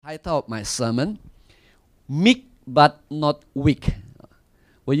Title of my sermon, Meek but Not Weak.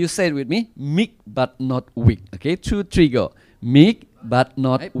 Will you say it with me? Meek but not weak. Okay, 2, 3, go. Meek but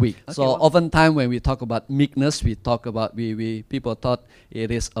not weak. Okay, so oftentimes when we talk about meekness, we talk about, people thought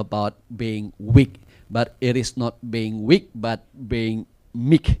it is about being weak. But it is not being weak, but being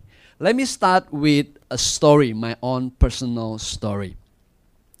meek. Let me start with a story, my own personal story.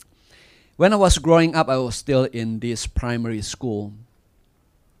 When I was growing up, I was still in this primary school.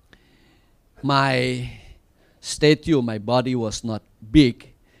 My stature, my body was not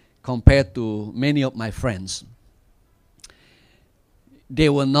big compared to many of my friends. They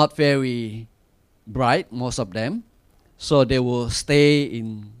were not very bright, most of them, so they will stay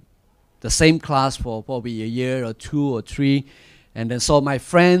in the same class for probably a year or 2 or 3. And then so my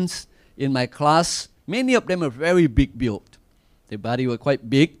friends in my class, many of them are very big built. Their body were quite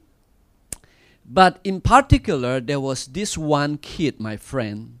big. But in particular, there was this one kid, my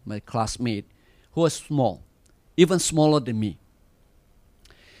friend, my classmate, who was small, even smaller than me.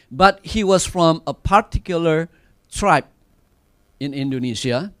 But he was from a particular tribe in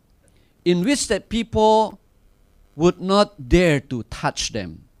Indonesia, in which that people would not dare to touch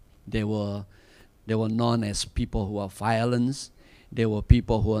them. They were known as people who are violent. They were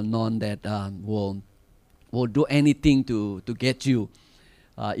people who are known that will do anything to get you.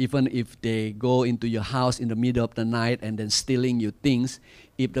 Even if they go into your house in the middle of the night and then stealing your things,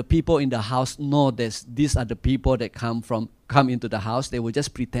 if the people in the house know that these are the people that come into the house, they will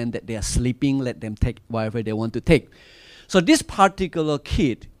just pretend that they are sleeping, let them take whatever they want to take. So this particular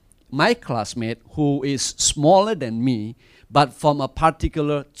kid, my classmate, who is smaller than me, but from a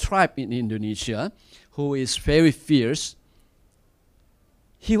particular tribe in Indonesia, who is very fierce,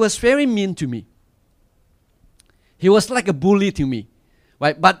 he was very mean to me. He was like a bully to me.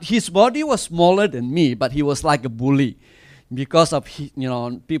 Right? But his body was smaller than me, but he was like a bully because of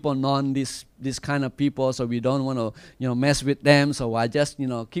people known this kind of people, so we don't want to mess with them. So I just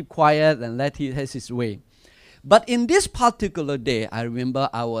keep quiet and let he has his way. But in this particular day, I remember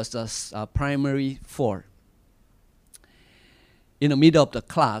I was a primary 4. In the middle of the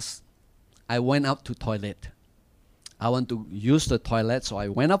class, I went up to toilet. I want to use the toilet, so I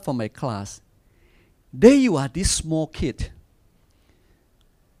went up for my class. There you are, this small kid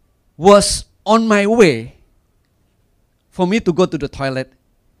was on my way for me to go to the toilet,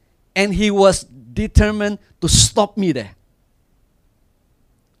 and he was determined to stop me there.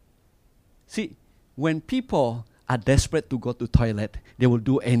 See, when people are desperate to go to toilet, they will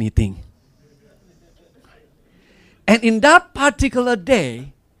do anything. And in that particular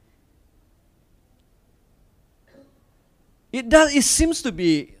day, it seems to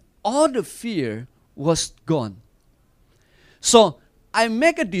be all the fear was gone. So I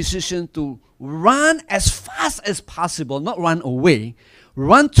make a decision to run as fast as possible, not run away,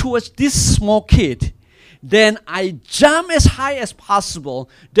 run towards this small kid. Then I jump as high as possible.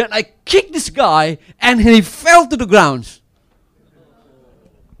 Then I kick this guy, and he fell to the ground.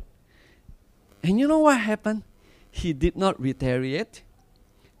 And you know what happened? He did not retaliate.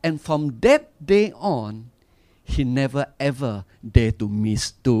 And from that day on, he never ever dared to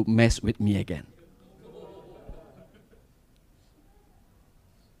mess with me again.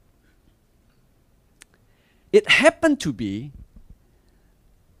 It happened to be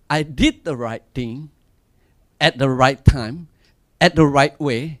I did the right thing at the right time, at the right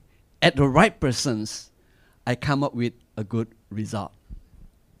way, at the right persons. I come up with a good result.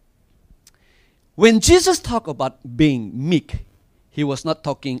 When Jesus talked about being meek, he was not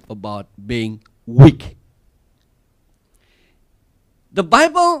talking about being weak. The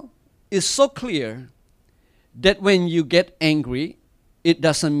Bible is so clear that when you get angry, it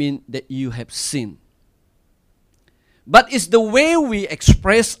doesn't mean that you have sinned. But it's the way we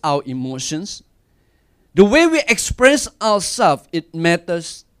express our emotions, the way we express ourselves, it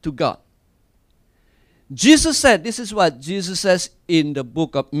matters to God. Jesus said, this is what Jesus says in the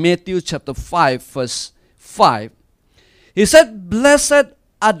book of Matthew chapter 5, verse 5. He said, "Blessed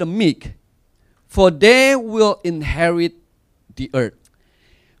are the meek, for they will inherit the earth."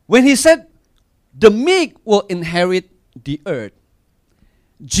 When he said, the meek will inherit the earth,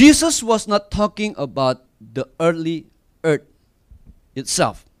 Jesus was not talking about the earthly earth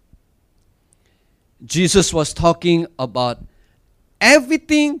itself. Jesus was talking about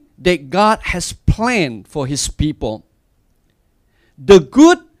everything that God has planned for his people. The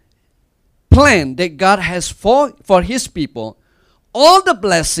good plan that God has for his people, all the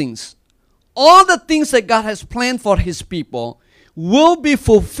blessings, all the things that God has planned for his people will be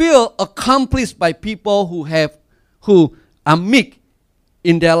fulfilled, accomplished by people who are meek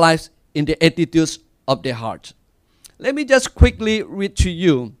in their lives, in the attitudes of their hearts. Let me just quickly read to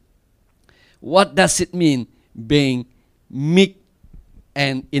you what does it mean being meek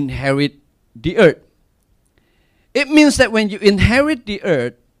and inherit the earth. It means that when you inherit the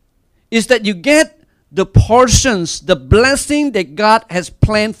earth, is that you get the portions, the blessing that God has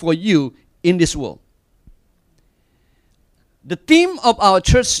planned for you in this world. The theme of our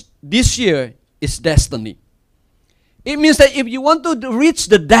church this year is destiny. It means that if you want to reach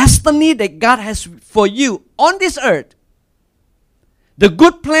the destiny that God has for you on this earth, the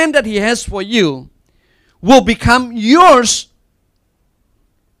good plan that He has for you will become yours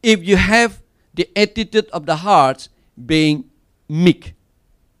if you have the attitude of the heart being meek.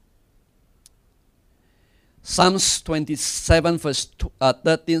 Psalms 27 verse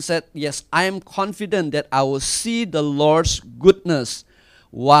 13 said, yes, I am confident that I will see the Lord's goodness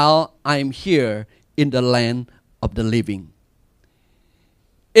while I am here in the land of the living.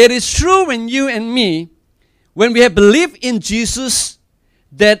 It is true when you and me, when we have believed in Jesus,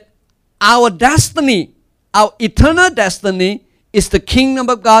 that our destiny, our eternal destiny, is the kingdom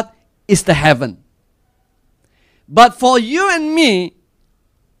of God, is the heaven. But for you and me,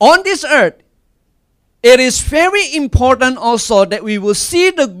 on this earth, it is very important also that we will see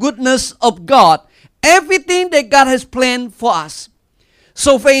the goodness of God, everything that God has planned for us.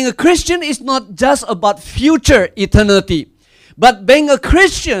 So being a Christian is not just about future eternity, but being a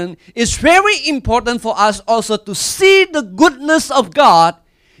Christian is very important for us also to see the goodness of God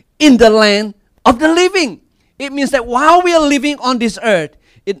in the land of the living. It means that while we are living on this earth,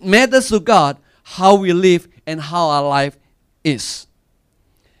 it matters to God how we live and how our life is.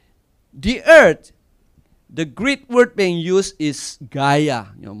 The earth, the Greek word being used is Gaia.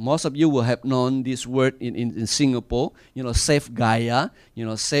 Most of you will have known this word in Singapore. Save Gaia.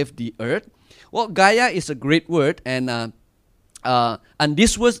 Save the earth. Well, Gaia is a great word, and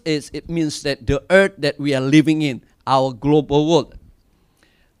this word it means that the earth that we are living in, our global world.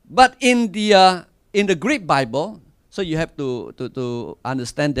 But in the Greek Bible, so you have to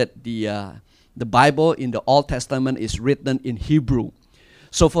understand that the Bible in the Old Testament is written in Hebrew.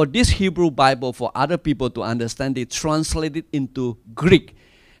 So for this Hebrew Bible, for other people to understand, they translate it into Greek.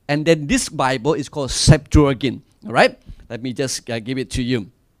 And then this Bible is called Septuagint. All right? Let me just give it to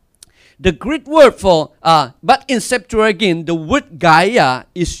you. The Greek word for, but in Septuagint, the word Gaia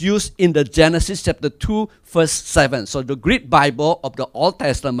is used in the Genesis chapter 2, verse 7. So the Greek Bible of the Old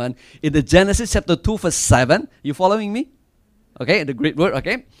Testament, in the Genesis chapter 2, verse 7, you following me? Okay, the Greek word,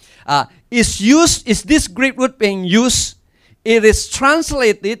 okay? Is this Greek word being used? It is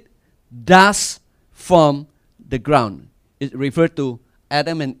translated dust from the ground. It refers to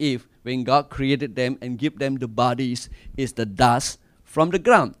Adam and Eve when God created them and give them the bodies, is the dust from the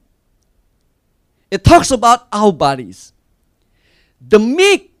ground. It talks about our bodies. The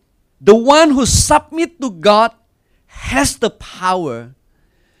meek, the one who submit to God, has the power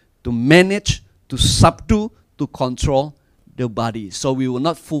to manage, to subdue, to control the body. So we will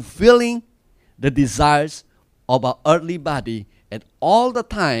not fulfilling the desires of our earthly body at all the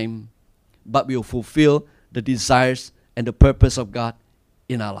time, but we will fulfill the desires and the purpose of God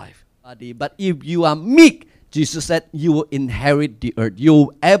in our life. But if you are meek, Jesus said, you will inherit the earth. You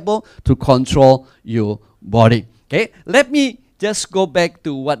will be able to control your body. Okay, let me just go back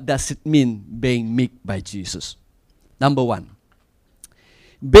to what does it mean being meek by Jesus. Number one,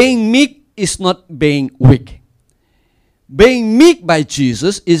 being meek is not being weak. Being meek by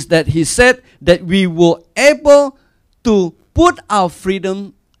Jesus is that He said that we were able to put our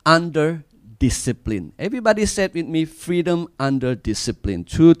freedom under discipline. Everybody said with me, freedom under discipline.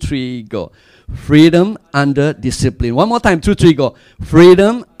 2, 3, go. Freedom under discipline. One more time, 2, 3, go.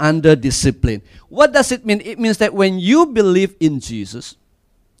 Freedom under discipline. What does it mean? It means that when you believe in Jesus,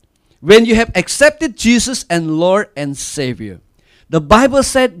 when you have accepted Jesus and Lord and Savior, the Bible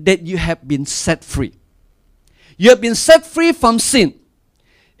said that you have been set free. You have been set free from sin.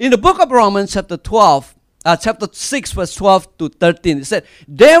 In the book of Romans chapter 6 verse 12 to 13, it said,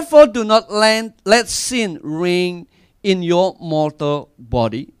 therefore do not let sin reign in your mortal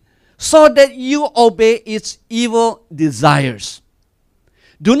body, so that you obey its evil desires.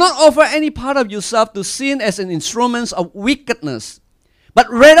 Do not offer any part of yourself to sin as an instrument of wickedness, but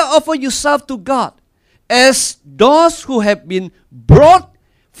rather offer yourself to God as those who have been brought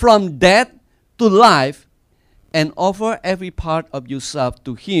from death to life, and offer every part of yourself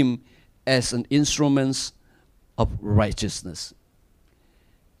to Him as an instrument of righteousness.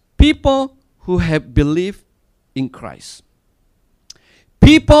 People who have believed in Christ,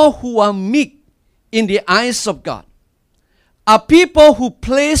 people who are meek in the eyes of God, are people who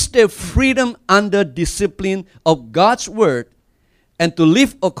place their freedom under discipline of God's word and to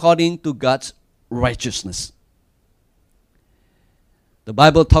live according to God's righteousness. The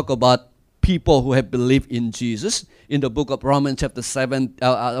Bible talk about people who have believed in Jesus. In the book of Romans chapter 7,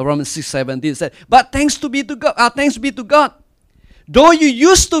 Romans 6:17 said, "But thanks be to God, though you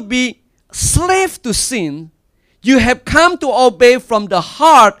used to be slave to sin, you have come to obey from the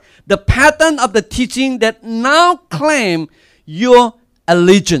heart the pattern of the teaching that now claim your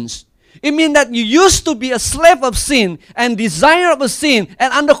allegiance." It means that you used to be a slave of sin and desire of a sin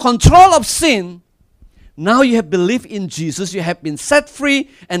and under control of sin. Now you have believed in Jesus, you have been set free,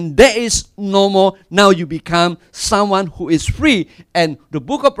 and there is no more. Now you become someone who is free. And the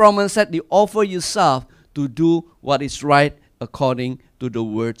book of Romans said, you offer yourself to do what is right according to the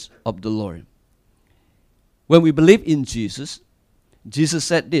words of the Lord. When we believe in Jesus, Jesus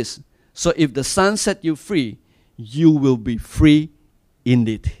said this, "So if the Son set you free, you will be free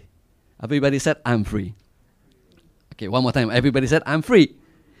indeed." Everybody said, "I'm free." Okay, one more time. Everybody said, "I'm free."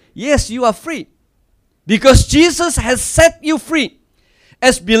 Yes, you are free. Because Jesus has set you free.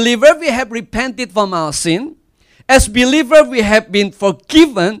 As believers, we have repented from our sin. As believers, we have been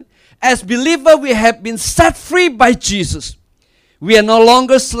forgiven. As believers, we have been set free by Jesus. We are no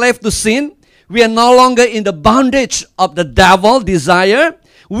longer slave to sin. We are no longer in the bondage of the devil desire.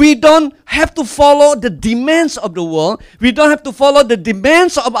 We don't have to follow the demands of the world. We don't have to follow the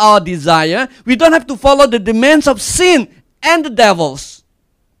demands of our desire. We don't have to follow the demands of sin and the devils.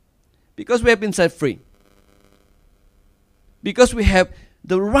 Because we have been set free. Because we have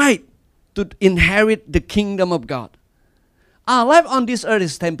the right to inherit the kingdom of God. Our life on this earth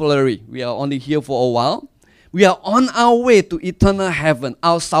is temporary. We are only here for a while. We are on our way to eternal heaven.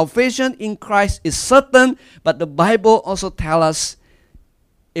 Our salvation in Christ is certain, but the Bible also tells us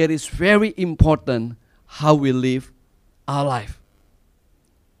it is very important how we live our life.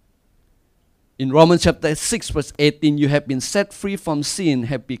 In Romans chapter 6 verse 18, you have been set free from sin,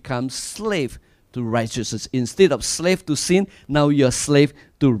 have become slave to righteousness. Instead of slave to sin, now you are slave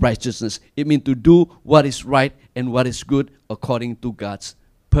to righteousness. It means to do what is right and what is good according to God's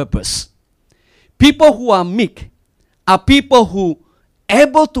purpose. People who are meek are people who are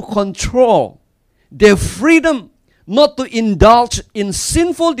able to control their freedom not to indulge in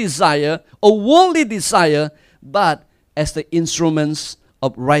sinful desire or worldly desire, but as the instruments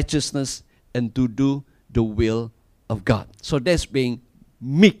of righteousness and to do the will of God. So that's being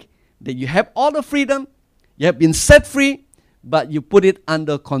meek. That you have all the freedom, you have been set free, but you put it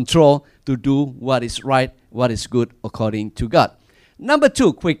under control to do what is right, what is good according to God. Number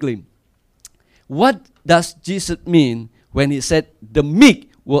 2, quickly. What does Jesus mean when he said the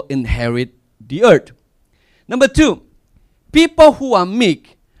meek will inherit the earth? Number 2, people who are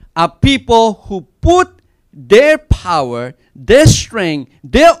meek are people who put their power, their strength,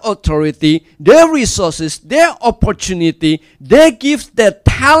 their authority, their resources, their opportunity, their gifts, their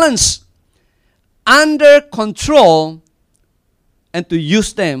talents under control and to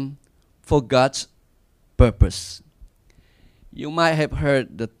use them for God's purpose. You might have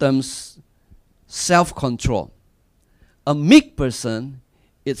heard the terms self-control. A meek person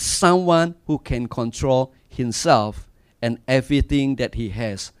is someone who can control himself and everything that he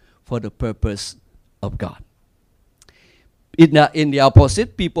has for the purpose of God. In the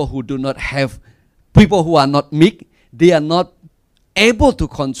opposite, people who are not meek, they are not able to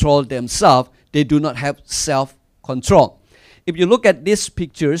control themselves. They do not have self-control. If you look at these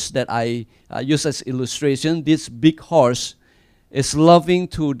pictures that I use as illustration, this big horse is loving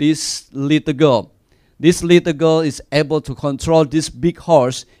to this little girl. This little girl is able to control this big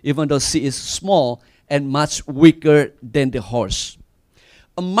horse even though she is small and much weaker than the horse.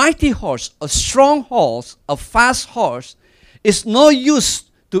 A mighty horse, a strong horse, a fast horse is no use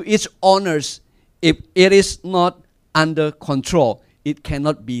to its owners if it is not under control. It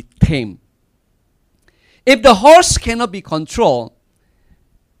cannot be tamed. If the horse cannot be controlled,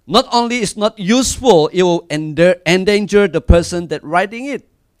 not only is not useful, it will endanger the person that riding it.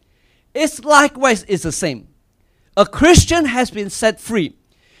 It's likewise is the same. A Christian has been set free.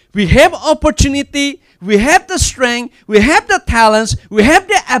 We have opportunity, we have the strength, we have the talents, we have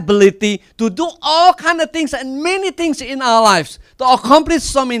the ability to do all kinds of things and many things in our lives to accomplish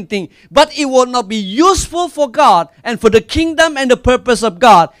so many things. But it will not be useful for God and for the kingdom and the purpose of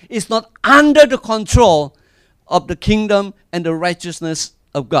God. It's not under the control of the kingdom and the righteousness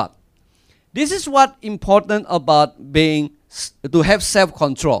of God. This is what important about to have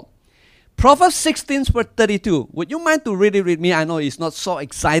self-control. Proverbs 16 verse 32. Would you mind to read it with me? I know it's not so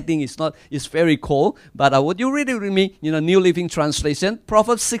exciting. It's very cold. But would you read it with me? New Living Translation.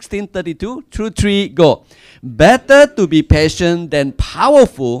 Proverbs 16:32 through 3. Go. Better to be patient than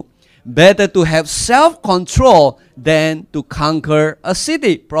powerful. Better to have self-control than to conquer a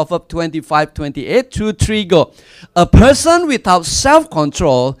city. Proverbs 25:28, 2-3 go. A person without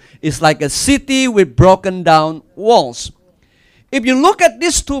self-control is like a city with broken down walls. If you look at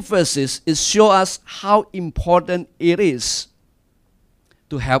these two verses, it shows us how important it is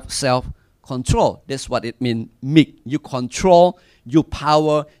to have self-control. That's what it means, meek. You control your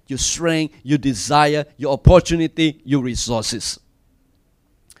power, your strength, your desire, your opportunity, your resources.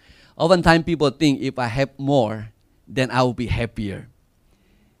 Oftentimes people think if I have more, then I will be happier.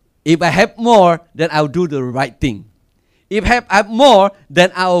 If I have more, then I'll do the right thing. If I have more,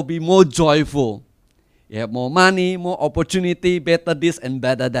 then I will be more joyful. You have more money, more opportunity, better this and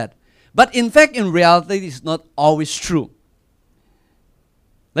better that. But in fact, in reality, it's not always true.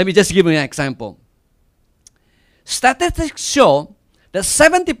 Let me just give you an example. Statistics show that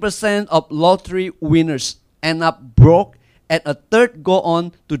 70% of lottery winners end up broke, and a third go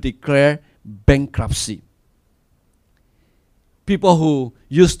on to declare bankruptcy. People who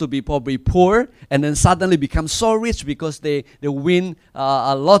used to be probably poor and then suddenly become so rich because they win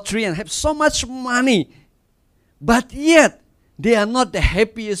a lottery and have so much money. But yet, they are not the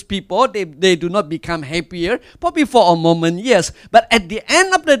happiest people. They do not become happier. Probably for a moment, yes. But at the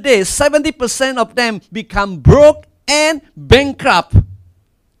end of the day, 70% of them become broke and bankrupt.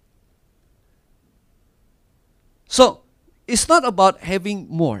 So, it's not about having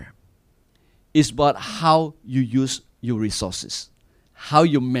more. It's about how you use your resources, how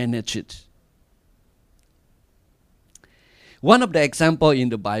you manage it. One of the examples in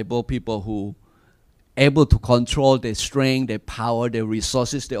the Bible, people who able to control their strength, their power, their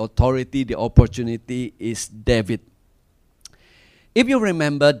resources, their authority, their opportunity is David. If you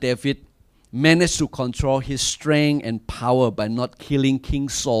remember, David managed to control his strength and power by not killing King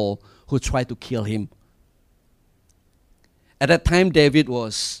Saul, who tried to kill him. At that time, David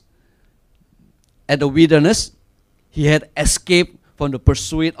was at the wilderness. He had escaped from the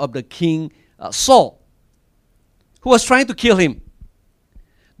pursuit of the king Saul, who was trying to kill him.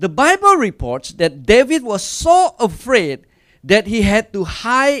 The Bible reports that David was so afraid that he had to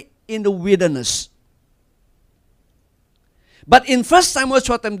hide in the wilderness. But in 1 Samuel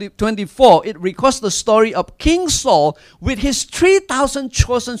chapter 24, it records the story of King Saul with his 3,000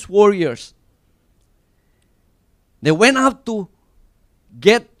 chosen warriors. They went out to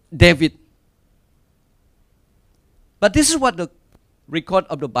get David. But this is what the record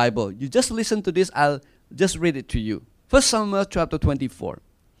of the Bible. You just listen to this, I'll just read it to you. 1 Samuel chapter 24.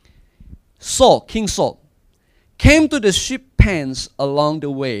 Saul, King Saul, came to the sheep pens along the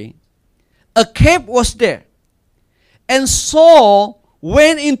way. A cave was there. And Saul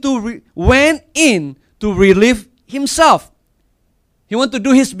went in to relieve himself. He wanted to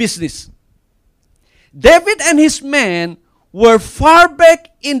do his business. David and his men were far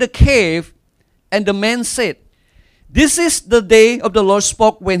back in the cave, and the man said, "This is the day of the Lord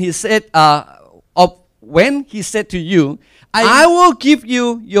spoke when he said, to you, I will give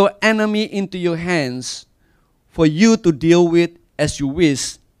you your enemy into your hands for you to deal with as you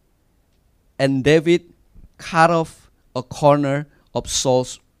wish." And David cut off a corner of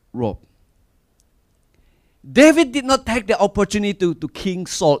Saul's robe. David did not take the opportunity to kill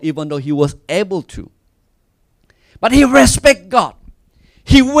Saul, even though he was able to. But he respects God.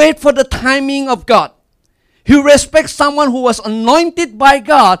 He waited for the timing of God. He respects someone who was anointed by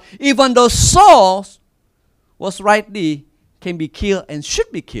God, even though Saul was rightly can be killed and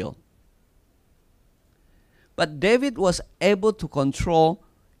should be killed. But David was able to control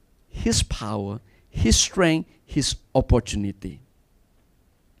his power, his strength, his opportunity.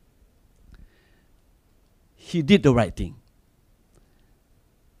 He did the right thing.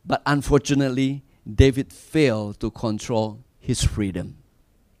 But unfortunately, David failed to control his freedom.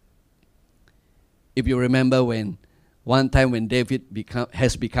 If you remember one time when David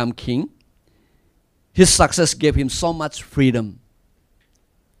has become king, his success gave him so much freedom.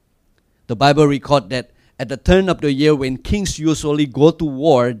 The Bible records that at the turn of the year when kings usually go to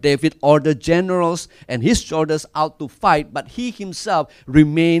war, David ordered generals and his soldiers out to fight, but he himself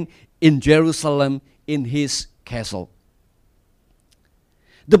remained in Jerusalem in his castle.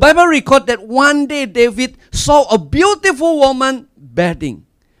 The Bible records that one day David saw a beautiful woman bathing.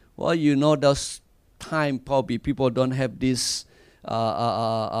 Well, you know, those time probably people don't have this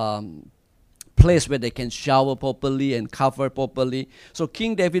place where they can shower properly and cover properly. So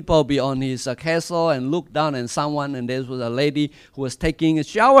King David probably on his castle and looked down and there was a lady who was taking a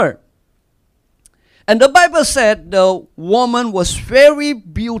shower. And the Bible said the woman was very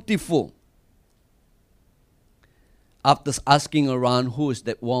beautiful. After asking around who is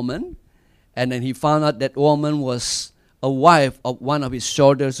that woman, and then he found out that woman was a wife of one of his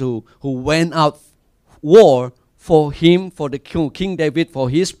soldiers who went out war for him, for the King David, for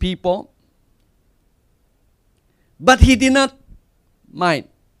his people. But he did not mind.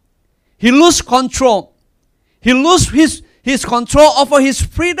 He lost control. He lost his control over his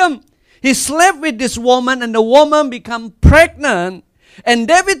freedom. He slept with this woman, and the woman became pregnant. And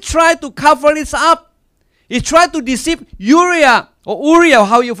David tried to cover it up. He tried to deceive Uriah,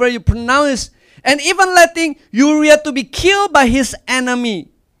 how you pronounce it, and even letting Uriah to be killed by his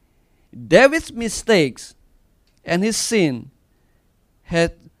enemy. David's mistakes and his sin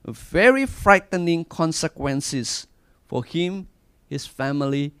had very frightening consequences for him, his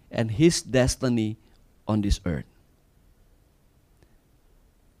family, and his destiny on this earth.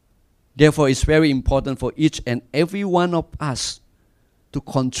 Therefore, it's very important for each and every one of us to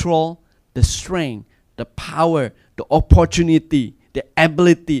control the strength, the power, the opportunity, the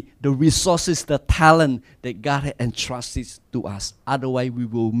ability, the resources, the talent that God has entrusted to us. Otherwise, we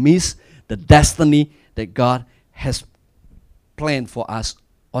will miss the destiny that God has planned for us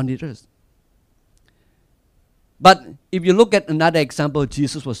on the earth. But if you look at another example,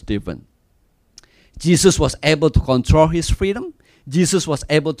 Jesus was different. Jesus was able to control his freedom. Jesus was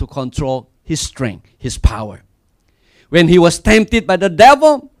able to control his strength, his power. When he was tempted by the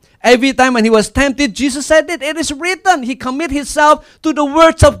devil, every time when he was tempted, Jesus said that it is written. He committed himself to the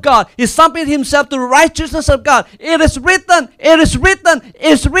words of God. He submitted himself to the righteousness of God. It is written, it is written, it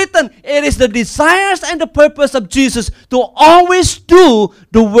is written. It is the desires and the purpose of Jesus to always do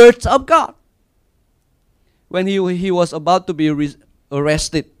the words of God. When he was about to be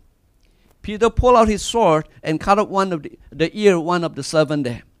arrested, Peter pulled out his sword and cut off one of the ear, one of the servant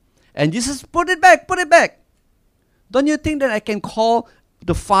there. And Jesus, put it back, put it back. Don't you think that I can call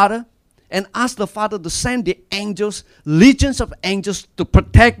the Father and ask the Father to send the angels, legions of angels to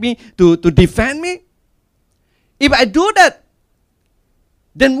protect me, to defend me? If I do that,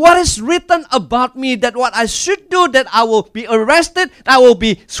 then what is written about me, that what I should do, that I will be arrested, I will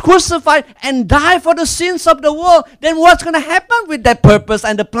be crucified and die for the sins of the world, then what's going to happen with that purpose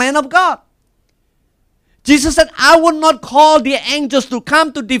and the plan of God? Jesus said, I will not call the angels to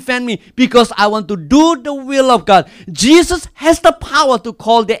come to defend me because I want to do the will of God. Jesus has the power to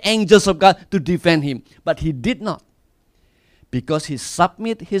call the angels of God to defend him, but he did not, because he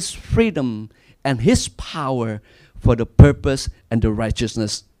submitted his freedom and his power for the purpose and the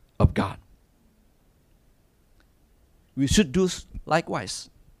righteousness of God. We should do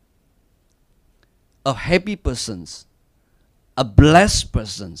likewise. A happy person, a blessed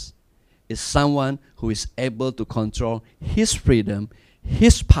person, is someone who is able to control his freedom,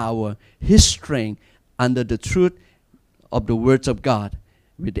 his power, his strength under the truth of the words of God,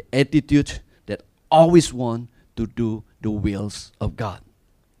 with the attitude that always want to do the wills of God.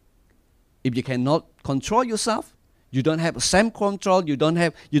 If you cannot control yourself, you don't have self-control, you don't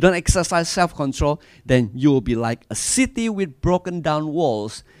exercise self-control, then you will be like a city with broken down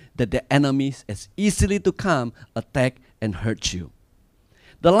walls that the enemy is easily to come, attack, and hurt you.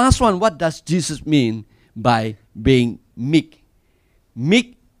 The last one, what does Jesus mean by being meek?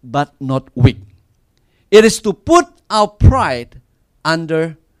 Meek but not weak. It is to put our pride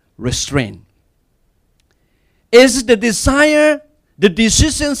under restraint. It is the desire, the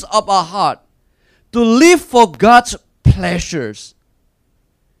decisions of our heart to live for God's pleasures,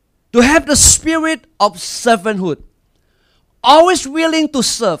 to have the spirit of servanthood, always willing to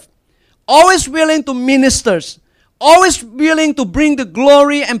serve, always willing to minister, always willing to bring the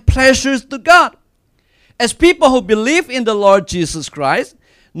glory and pleasures to God. As people who believe in the Lord Jesus Christ,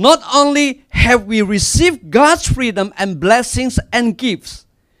 not only have we received God's freedom and blessings and gifts,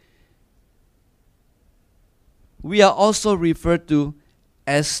 we are also referred to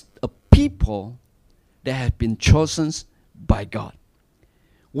as a people that have been chosen by God.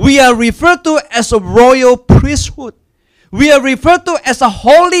 We are referred to as a royal priesthood. We are referred to as a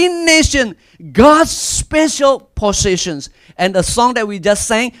holy nation, God's special possessions. And the song that we just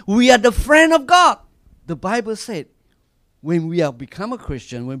sang, we are the friend of God. The Bible said, when we have become a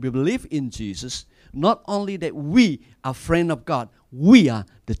Christian, when we believe in Jesus, not only that we are friend of God, we are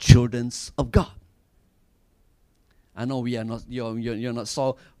the children of God. I know we are not, you're not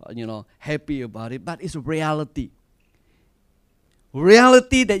so, happy about it, but it's a reality.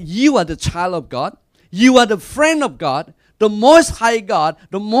 Reality that you are the child of God, you are the friend of God, the Most High God,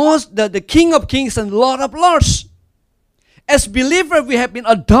 the King of Kings and Lord of Lords. As believers, we have been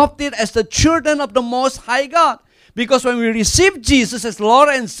adopted as the children of the Most High God. Because when we receive Jesus as Lord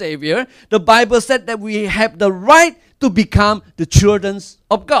and Savior, the Bible said that we have the right to become the children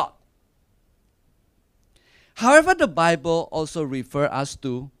of God. However, the Bible also refers us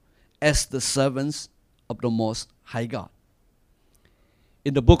to as the servants of the Most High God.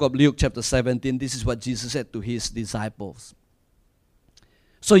 In the book of Luke chapter 17, this is what Jesus said to his disciples.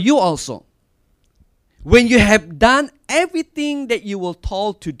 So you also, when you have done everything that you were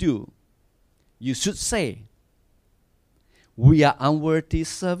told to do, you should say, we are unworthy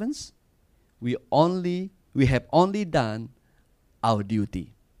servants. We have only done our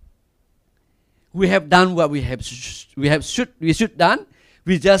duty. We have done what we should done.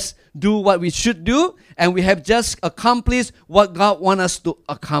 We just do what we should do, and we have just accomplished what God wants us to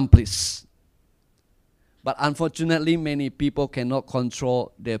accomplish. But unfortunately, many people cannot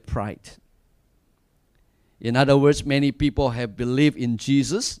control their pride. In other words, many people have believed in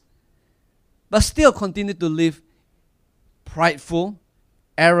Jesus, but still continue to live prideful,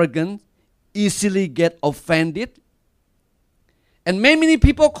 arrogant, easily get offended. And many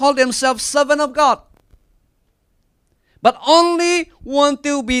people call themselves servants of God, but only want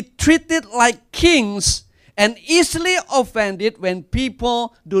to be treated like kings and easily offended when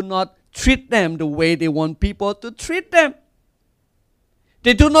people do not treat them the way they want people to treat them.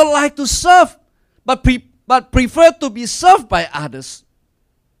 They do not like to serve, but prefer to be served by others.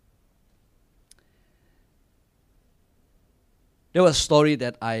 There was a story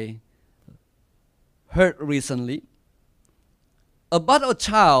that I heard recently about a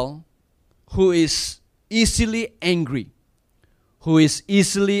child who is easily angry, who is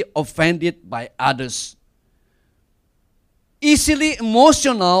easily offended by others, easily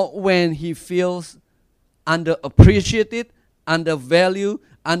emotional when he feels underappreciated, undervalued,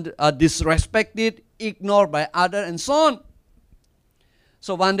 disrespected, ignored by others, and so on.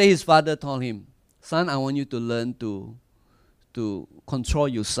 So one day his father told him, son, I want you to learn to control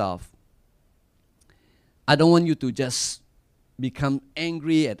yourself. I don't want you to just become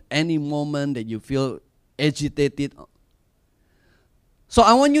angry at any moment that you feel agitated. So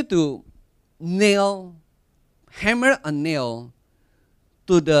I want you to hammer a nail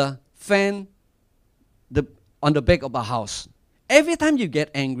to the fan on the back of a house. Every time you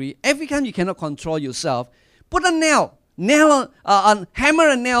get angry, every time you cannot control yourself, put a hammer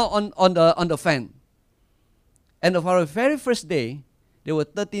a nail on the fan. And for the very first day, there were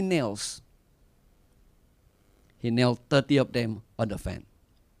 30 nails. He nailed 30 of them on the fan.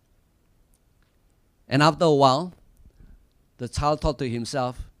 And after a while, the child thought to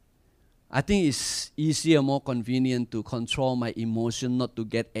himself, I think it's easier, more convenient to control my emotion, not to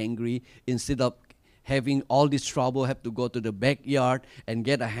get angry, instead of having all this trouble, have to go to the backyard and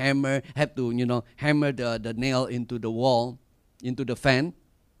get a hammer, have to, hammer the nail into the wall, into the fan.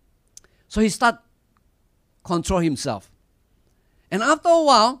 So he started control himself. And after a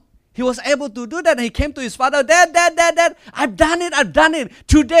while, he was able to do that. And he came to his father, Dad, I've done it.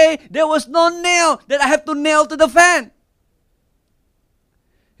 Today, there was no nail that I have to nail to the fan.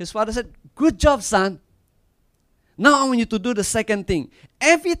 His father said, good job, son. Now I want you to do the second thing.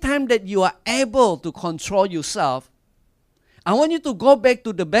 Every time that you are able to control yourself, I want you to go back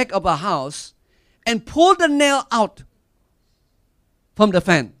to the back of a house and pull the nail out from the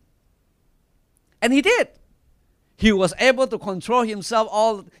fan. And he did. He was able to control himself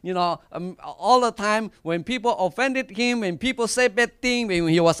all the time. When people offended him, when people said bad things, when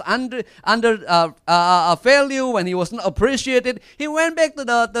he was under value, when he was not appreciated, he went back to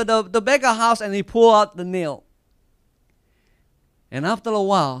the back of the house and he pulled out the nail. And after a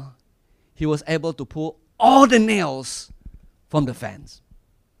while, he was able to pull all the nails from the fans.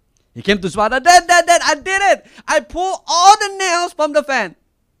 He came to his father, Dad, I did it. I pulled all the nails from the fan.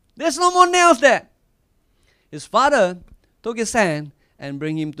 There's no more nails there. His father took his hand and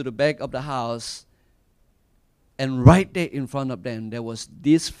bring him to the back of the house. And right there in front of them, there was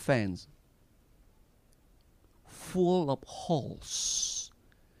this fence full of holes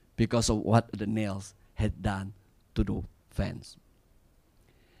because of what the nails had done to the fence.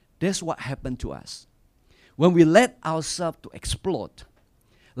 That's what happened to us. When we let ourselves to explode,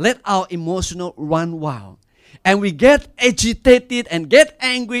 let our emotional run wild, and we get agitated and get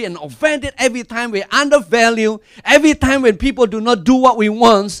angry and offended every time we're undervalued, every time when people do not do what we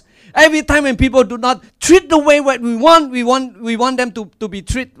want, every time when people do not treat the way what we want them to be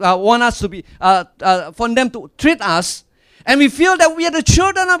treat, want us to be, for them to treat us, and we feel that we are the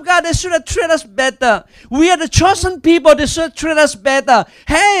children of God, they should have treated us better. We are the chosen people, they should treat us better.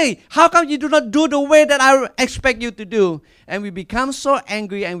 Hey, how come you do not do the way that I expect you to do? And we become so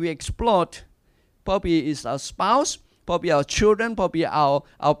angry and we explode. Probably it's our spouse, probably our children, probably our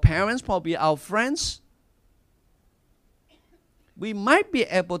parents, probably our friends. We might be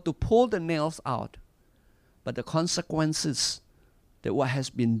able to pull the nails out, but the consequences that what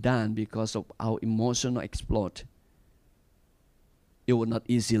has been done because of our emotional explode, it will not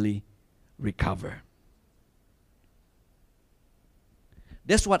easily recover.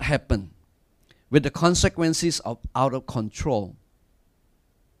 That's what happened with the consequences of out of control.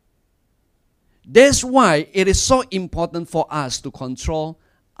 That's why it is so important for us to control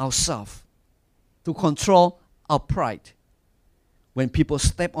ourselves, to control our pride. When people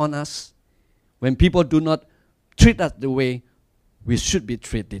step on us, when people do not treat us the way we should be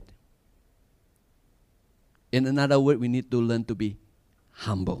treated. In another word, we need to learn to be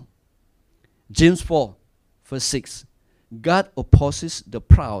humble. James 4, verse 6. God opposes the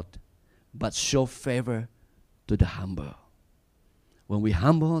proud, but show favor to the humble. When we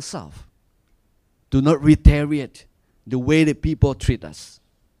humble ourselves, do not retaliate the way that people treat us.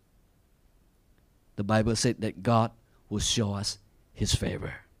 The Bible said that God will show us His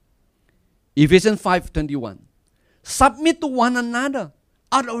favor. Ephesians 5:21. Submit to one another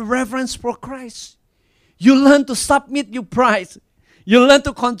out of reverence for Christ. You learn to submit your pride. You learn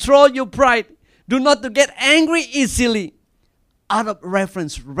to control your pride. Do not to get angry easily out of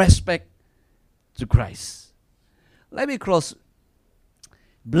reverence, respect to Christ. Let me close.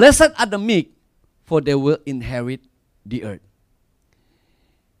 Blessed are the meek, for they will inherit the earth.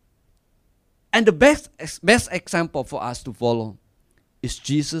 And the best example for us to follow is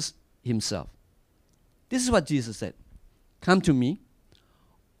Jesus Himself. This is what Jesus said. Come to me,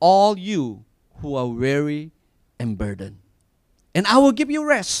 all you who are weary and burdened, and I will give you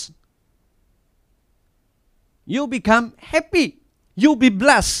rest. You'll become happy. You'll be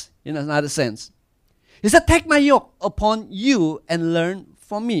blessed in another sense. He said, take my yoke upon you and learn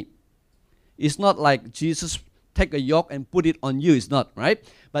from me. It's not like Jesus take a yoke and put it on you. It's not, right?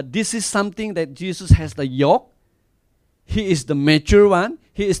 But this is something that Jesus has the yoke. He is the mature one.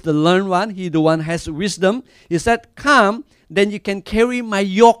 He is the learned one. He the one has wisdom. He said, come, then you can carry my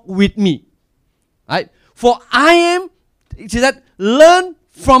yoke with me. Right? For I am, he said, learn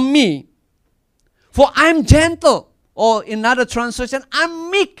from me. For I am gentle. Or in another translation, I'm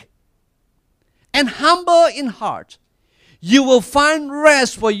meek and humble in heart. You will find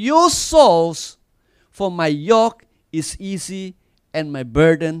rest for your souls. For my yoke is easy and my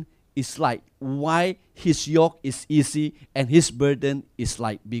burden is light. Why His yoke is easy and His burden is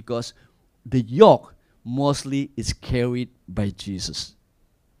light? Because the yoke mostly is carried by Jesus.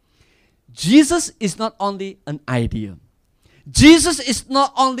 Jesus is not only an idea. Jesus is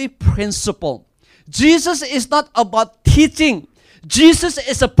not only principle. Jesus is not about teaching. Jesus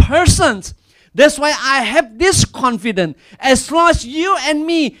is a person. That's why I have this confidence. As long as you and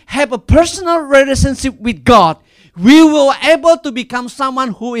me have a personal relationship with God, we will be able to become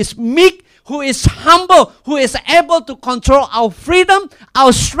someone who is meek, who is humble, who is able to control our freedom,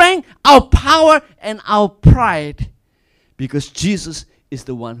 our strength, our power, and our pride. Because Jesus is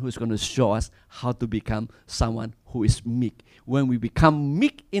the one who is going to show us how to become someone who is meek. When we become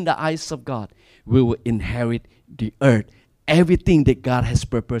meek in the eyes of God, we will inherit the earth. Everything that God has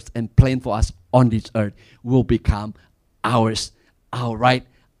purposed and planned for us on this earth will become ours, our right,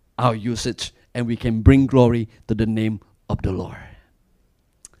 our usage, and we can bring glory to the name of the Lord.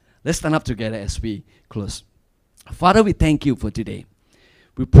 Let's stand up together as we close. Father, we thank you for today.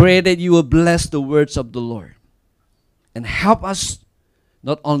 We pray that you will bless the words of the Lord and help us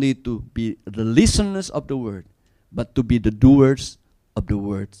not only to be the listeners of the word, but to be the doers of the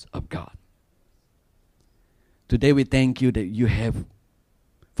words of God. Today we thank you that you have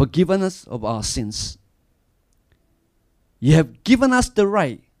forgiven us of our sins. You have given us the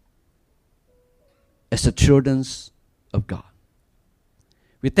right as the children of God.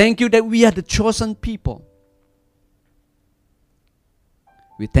 We thank you that we are the chosen people.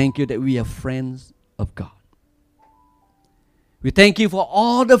 We thank you that we are friends of God. We thank you for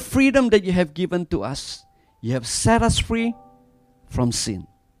all the freedom that you have given to us. You have set us free from sin.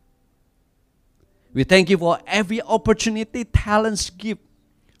 We thank you for every opportunity, talents, gift,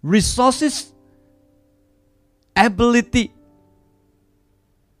 resources, ability,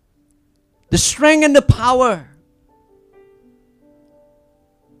 the strength and the power.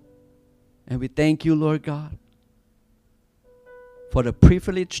 And we thank you, Lord God, for the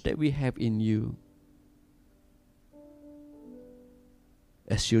privilege that we have in you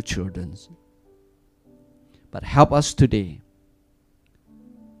as your children. But help us today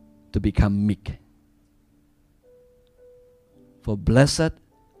to become meek. For blessed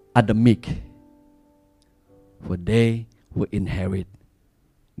are the meek, for they will inherit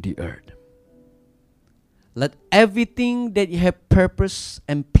the earth. Let everything that you have purposed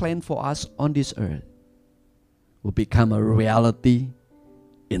and planned for us on this earth will become a reality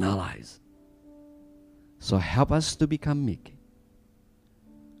in our lives. So help us to become meek,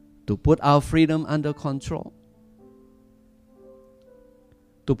 to put our freedom under control,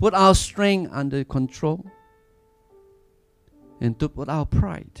 to put our strength under control, and to put our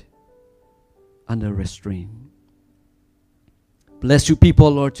pride under restraint. Bless you people,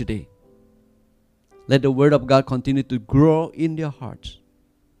 Lord, today. Let the word of God continue to grow in their hearts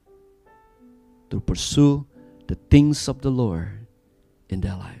to pursue the things of the Lord in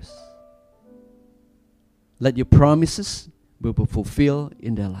their lives. Let your promises be fulfilled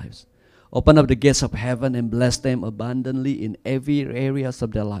in their lives. Open up the gates of heaven and bless them abundantly in every areas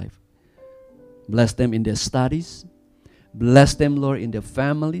of their life. Bless them in their studies. Bless them, Lord, in their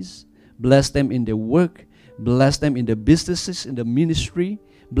families. Bless them in their work. Bless them in their businesses, in the ministry.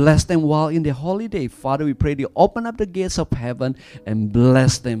 Bless them while in the holiday. Father, we pray you open up the gates of heaven and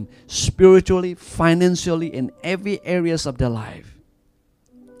bless them spiritually, financially, in every areas of their life.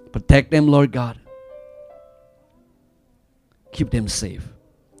 Protect them, Lord God. Keep them safe.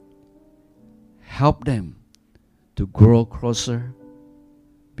 Help them to grow closer,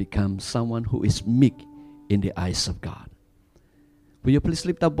 become someone who is meek in the eyes of God. Will you please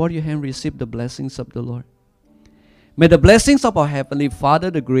lift up both your hands, receive the blessings of the Lord? May the blessings of our Heavenly Father,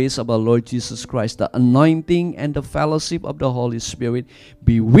 the grace of our Lord Jesus Christ, the anointing and the fellowship of the Holy Spirit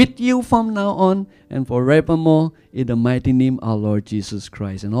be with you from now on and forevermore in the mighty name of our Lord Jesus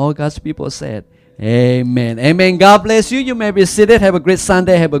Christ. And all God's people said, Amen. Amen. God bless you. You may be seated. Have a great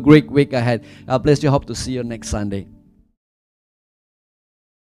Sunday. Have a great week ahead. God bless you. Hope to see you next Sunday.